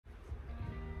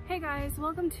Hey guys,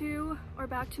 welcome to or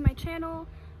back to my channel.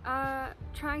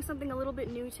 Trying something a little bit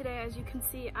new today. As you can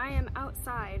see, I am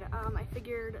outside. I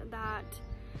figured that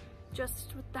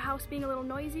just with the house being a little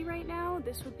noisy right now,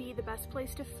 this would be the best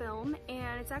place to film,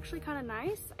 and it's actually kind of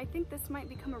nice. I think this might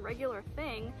become a regular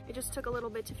thing. It just took a little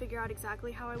bit to figure out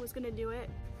exactly how I was gonna do it.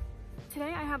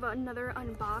 Today I have another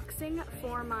unboxing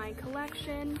for my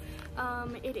collection.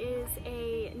 It is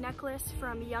a necklace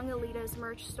from YungElita's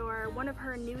merch store, one of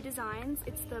her new designs.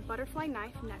 It's the butterfly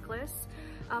knife necklace.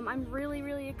 I'm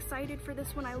really excited for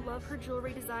this one. I love her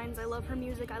jewelry designs, I love her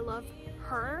music, I love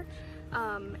her.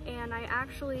 And I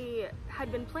actually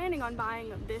had been planning on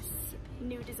buying this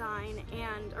new design,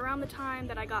 and around the time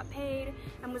that I got paid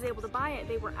and was able to buy it,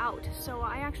 they were out. So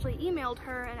I actually emailed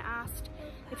her and asked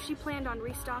if she planned on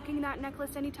restocking that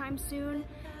necklace anytime soon,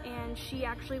 and she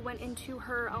actually went into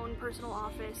her own personal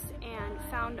office and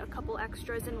found a couple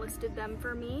extras and listed them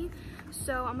for me.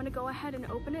 So I'm gonna go ahead and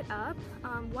open it up.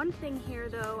 One thing here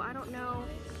though, I don't know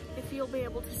if you'll be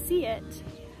able to see it,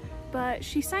 but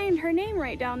she signed her name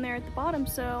right down there at the bottom,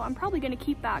 so I'm probably gonna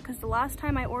keep that because the last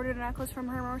time I ordered a necklace from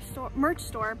her merch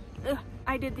store,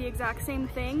 I did the exact same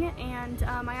thing, and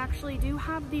I actually do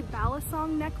have the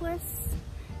Balisong necklace,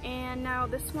 and now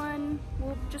this one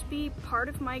will just be part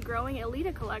of my growing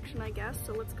Elita collection, I guess,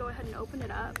 so let's go ahead and open it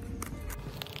up.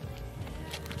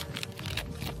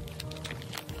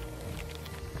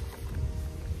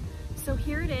 So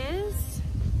here it is.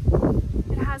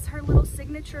 It has her little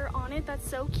signature on it. That's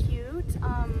so cute.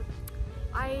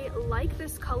 I like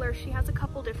this color. She has a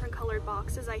couple different colored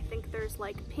boxes. I think there's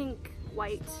like pink,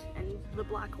 white, and the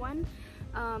black one.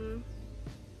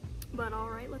 But all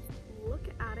right, let's look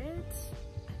at it.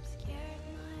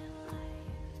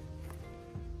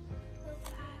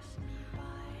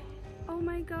 Oh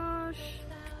my gosh.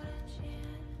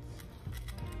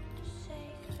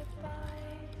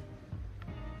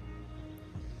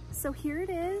 So here it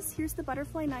is. Here's the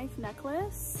butterfly knife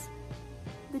necklace.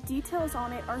 The details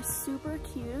on it are super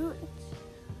cute.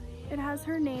 It has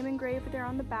her name engraved there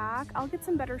on the back. I'll get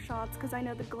some better shots because I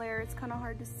know the glare, it's kind of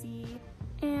hard to see.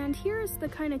 And here's the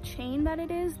kind of chain that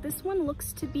it is. This one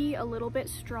looks to be a little bit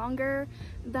stronger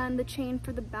than the chain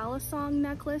for the Balisong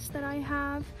necklace that I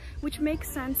have, which makes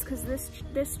sense because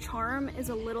this charm is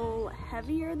a little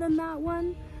heavier than that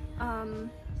one.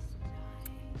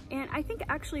 And I think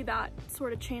actually that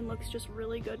sort of chain looks just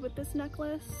really good with this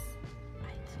necklace.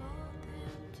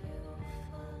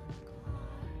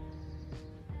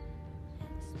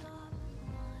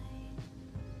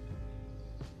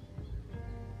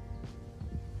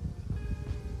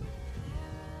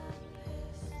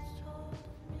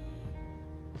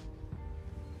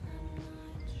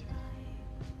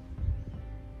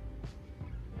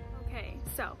 Okay,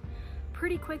 so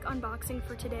pretty quick unboxing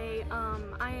for today.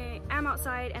 I am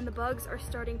outside and the bugs are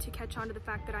starting to catch on to the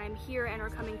fact that I am here and are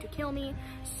coming to kill me.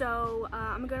 So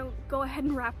I'm gonna go ahead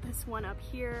and wrap this one up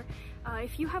here.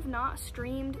 If you have not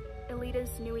streamed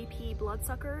Elita's new EP,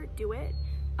 Bloodsucker, do it.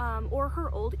 Or her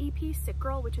old EP, Sick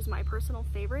Girl, which is my personal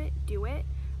favorite, do it.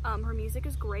 Her music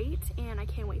is great, and I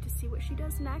can't wait to see what she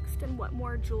does next and what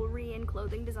more jewelry and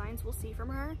clothing designs we'll see from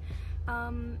her.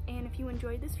 And if you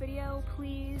enjoyed this video,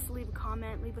 please leave a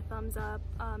comment, leave a thumbs up.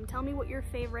 Tell me what your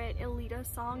favorite Elita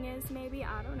song is, maybe,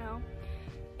 I don't know.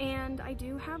 And I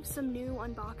do have some new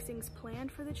unboxings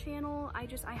planned for the channel.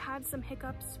 I had some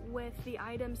hiccups with the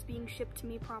items being shipped to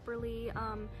me properly.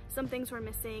 Some things were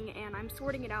missing, and I'm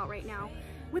sorting it out right now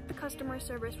with the customer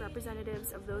service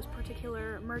representatives of those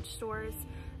particular merch stores.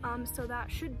 So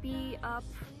that should be up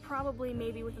probably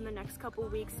maybe within the next couple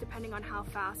weeks, depending on how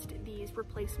fast these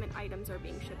replacement items are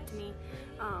being shipped to me.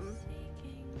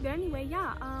 But anyway,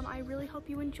 yeah, I really hope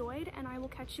you enjoyed, and I will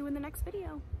catch you in the next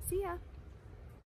video. See ya!